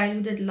thin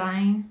diluted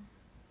line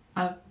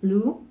of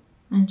blue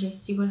and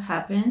just see what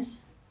happens.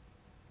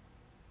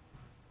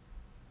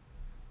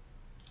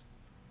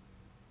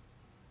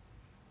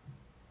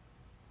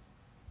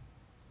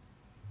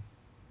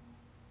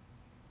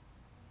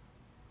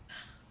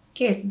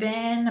 Okay, it's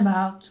been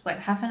about, what,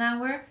 half an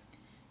hour?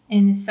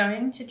 And it's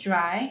starting to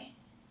dry.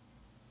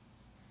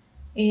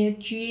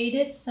 It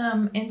created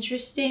some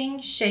interesting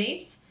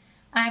shapes.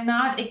 I'm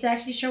not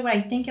exactly sure what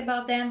I think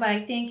about them, but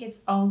I think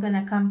it's all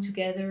gonna come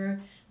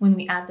together when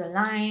we add the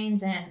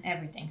lines and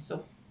everything.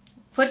 So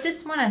put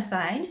this one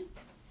aside.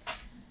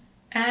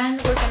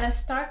 And we're gonna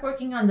start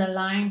working on the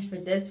lines for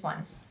this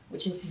one,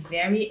 which is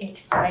very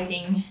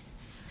exciting.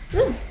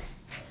 Ooh.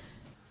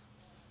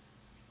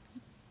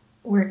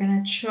 We're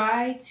gonna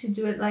try to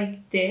do it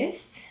like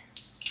this.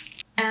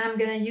 And I'm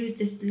gonna use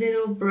this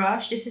little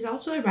brush. This is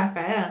also a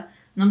Raphael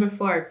number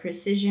 4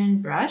 precision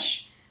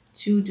brush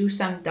to do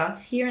some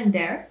dots here and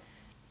there.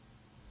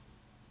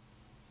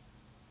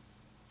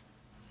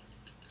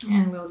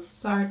 And we'll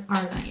start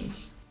our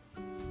lines.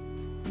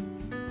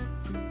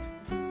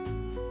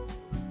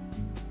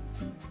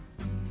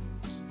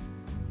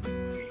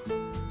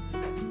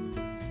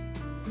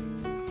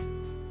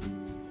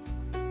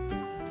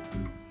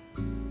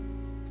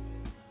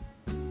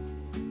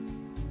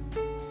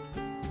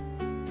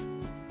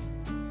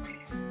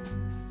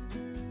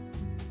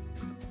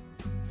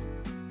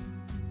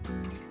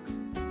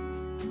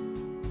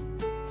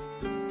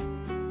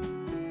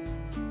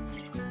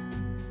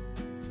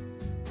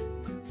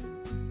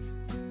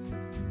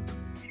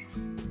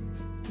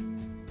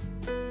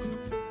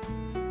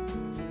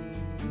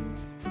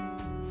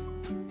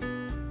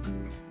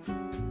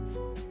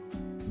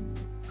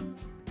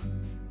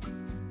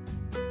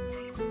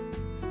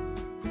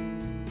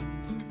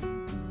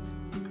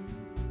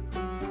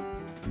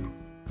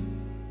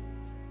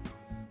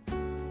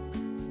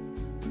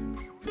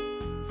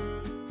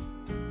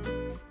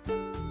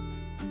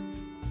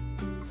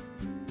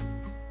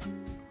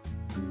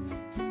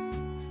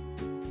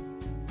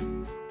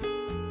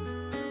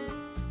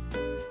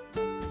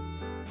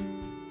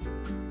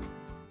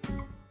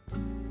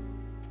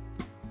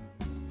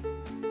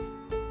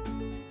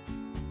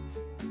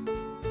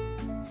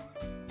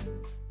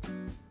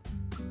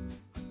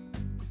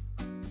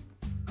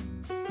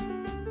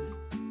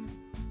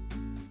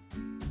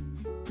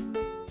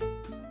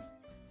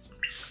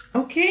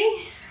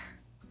 Okay,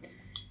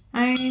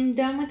 I'm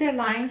done with the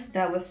lines.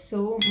 That was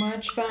so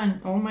much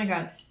fun. Oh my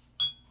god.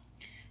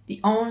 The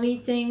only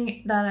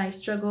thing that I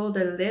struggled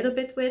a little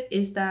bit with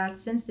is that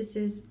since this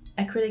is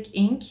acrylic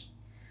ink,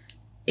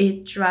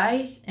 it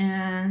dries,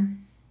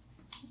 and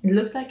it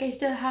looks like I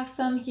still have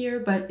some here,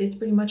 but it's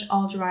pretty much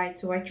all dried.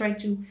 So I tried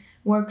to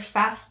work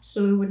fast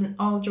so it wouldn't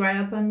all dry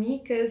up on me,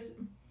 because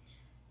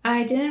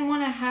I didn't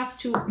want to have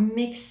to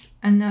mix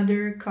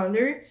another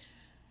color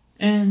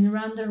and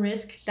run the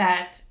risk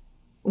that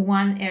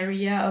one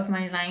area of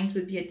my lines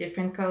would be a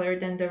different color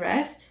than the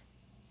rest.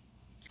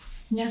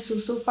 Yeah,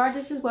 so far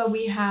this is what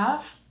we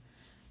have.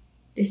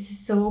 This is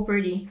so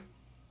pretty.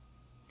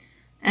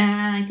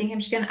 And I think I'm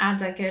just gonna add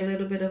like a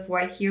little bit of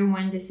white here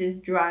when this is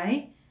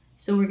dry.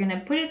 So we're gonna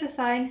put it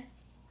aside,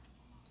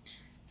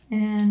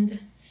 and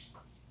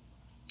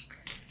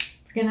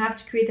we're gonna have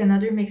to create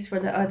another mix for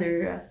the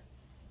other,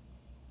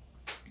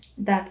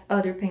 that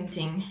other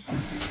painting.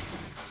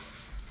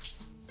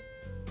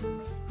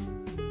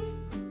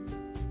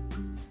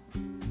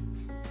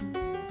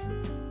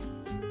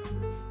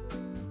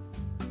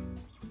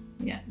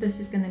 Yeah, this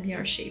is gonna be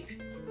our shape.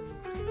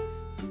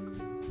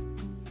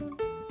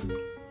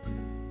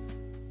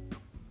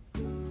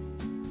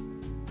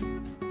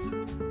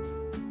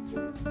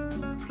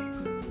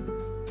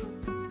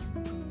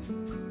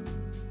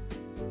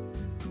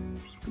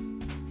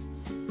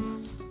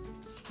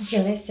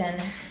 Okay, listen.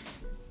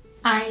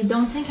 I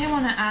don't think I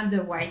want to add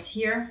the white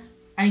here.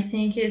 I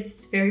think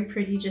it's very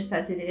pretty just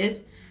as it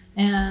is.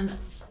 And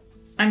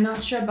I'm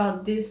not sure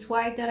about this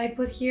white that I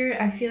put here.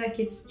 I feel like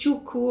it's too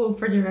cool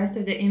for the rest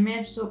of the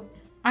image. So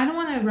I don't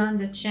want to run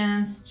the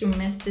chance to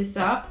mess this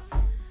up.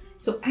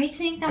 So I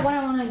think that what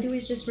I want to do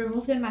is just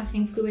remove the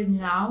masking fluid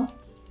now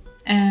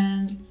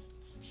and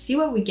see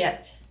what we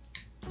get.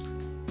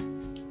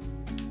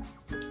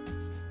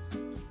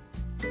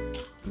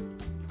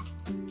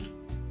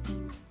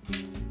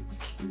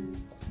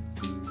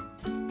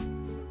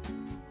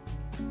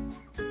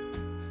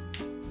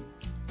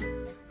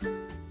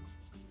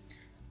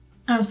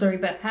 I'm sorry,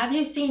 but have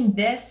you seen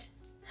this?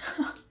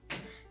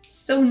 It's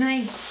so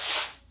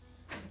nice.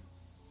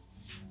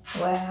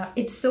 Wow,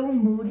 it's so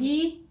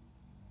moody.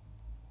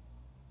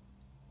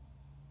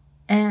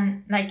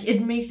 And like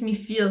it makes me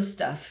feel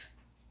stuff.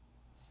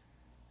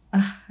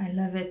 I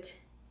love it.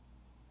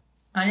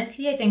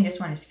 Honestly, I think this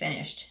one is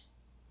finished.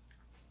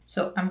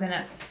 So I'm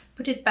gonna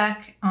put it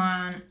back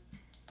on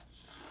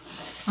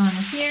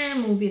here,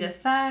 move it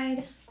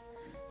aside.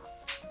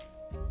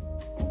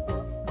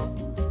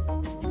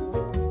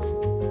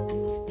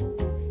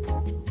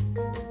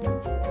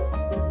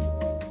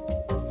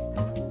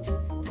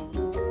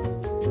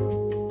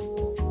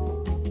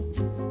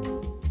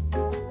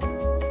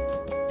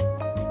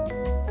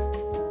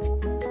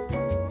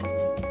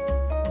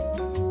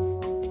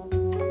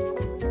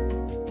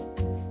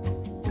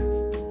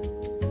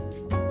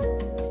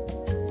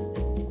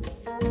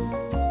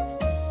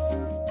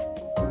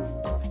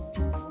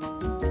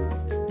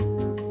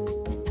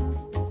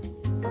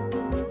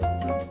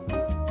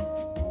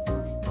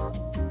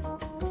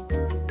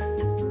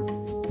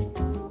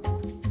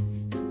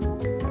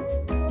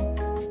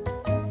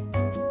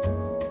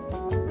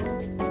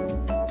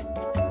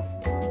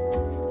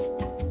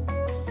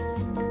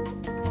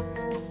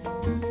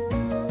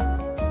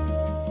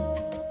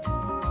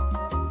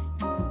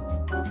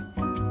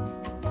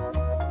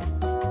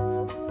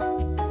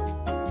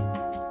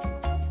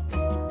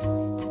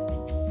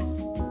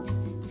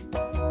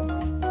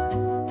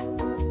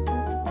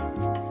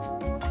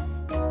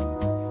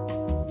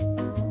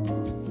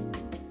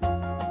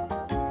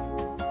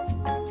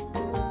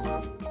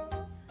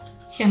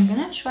 Okay, I'm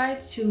gonna try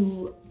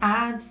to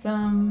add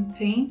some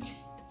paint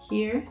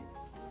here.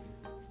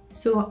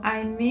 So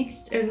I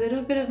mixed a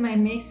little bit of my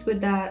mix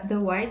with the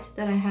white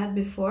that I had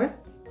before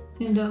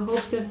in the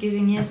hopes of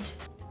giving it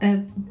a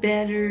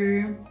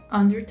better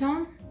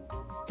undertone.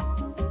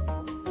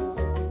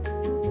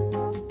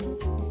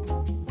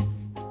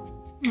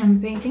 I'm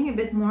painting a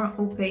bit more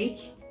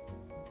opaque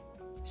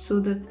so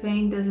the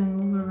paint doesn't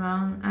move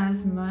around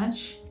as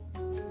much.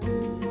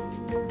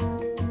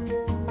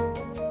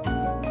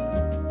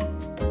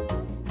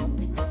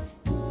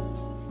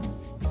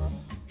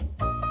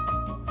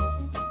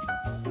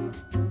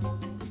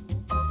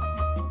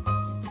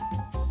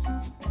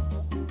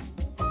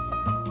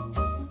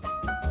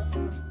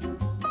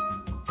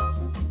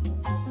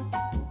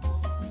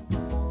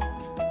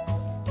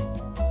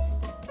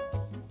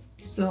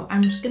 So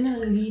I'm just gonna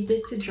leave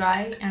this to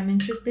dry. I'm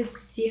interested to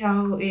see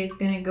how it's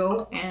gonna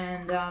go,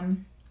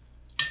 and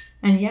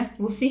yeah,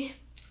 we'll see.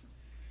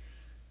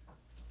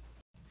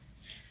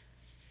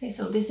 Okay,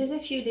 so this is a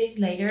few days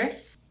later.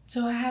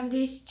 So I have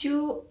these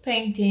two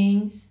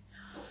paintings.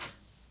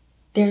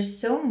 They're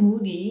so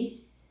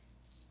moody.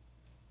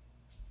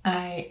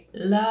 I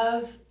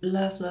love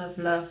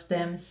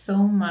them so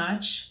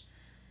much.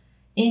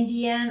 In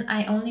the end,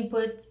 I only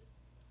put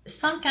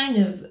some kind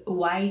of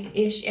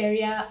white-ish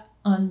area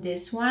on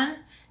this one.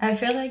 I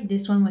felt like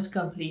this one was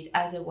complete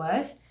as it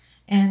was,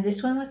 and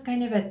this one was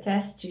kind of a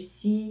test to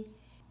see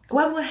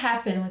what would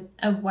happen with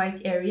a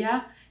white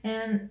area.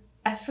 And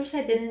at first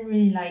I didn't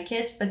really like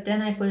it, but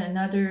then I put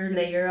another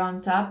layer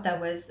on top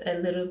that was a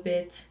little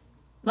bit,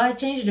 well, I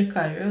changed the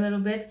color a little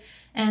bit,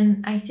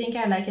 and I think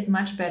I like it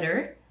much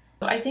better.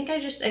 I think I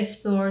just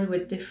explored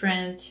with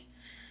different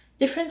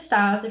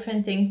styles,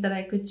 different things that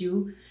I could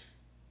do,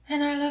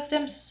 and I love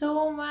them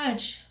so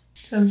much.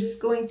 So I'm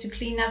just going to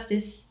clean up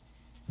this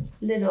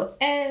little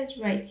edge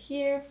right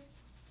here,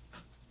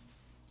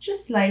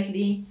 just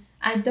slightly.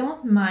 I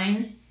don't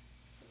mind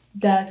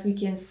that we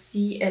can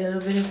see a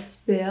little bit of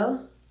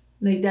spill,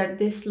 like that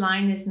this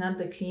line is not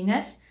the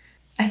cleanest.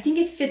 I think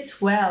it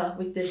fits well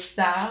with the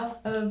style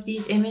of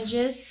these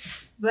images,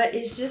 but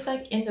it's just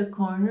like in the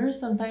corners,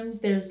 sometimes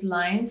there's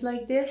lines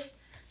like this.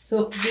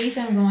 So these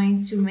I'm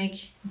going to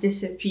make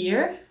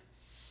disappear.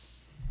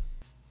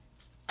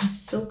 I'm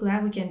so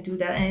glad we can do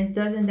that, and it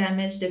doesn't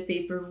damage the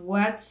paper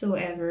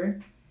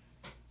whatsoever.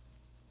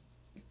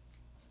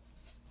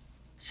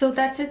 So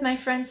that's it, my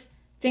friends.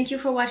 Thank you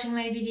for watching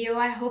my video.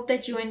 I hope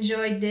that you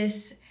enjoyed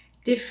this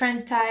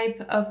different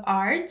type of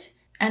art.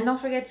 And don't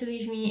forget to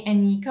leave me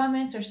any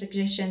comments or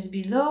suggestions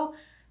below.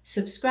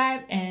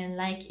 Subscribe and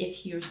like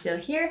if you're still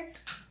here.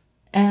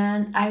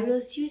 And I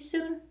will see you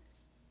soon.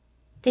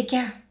 Take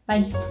care.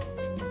 Bye.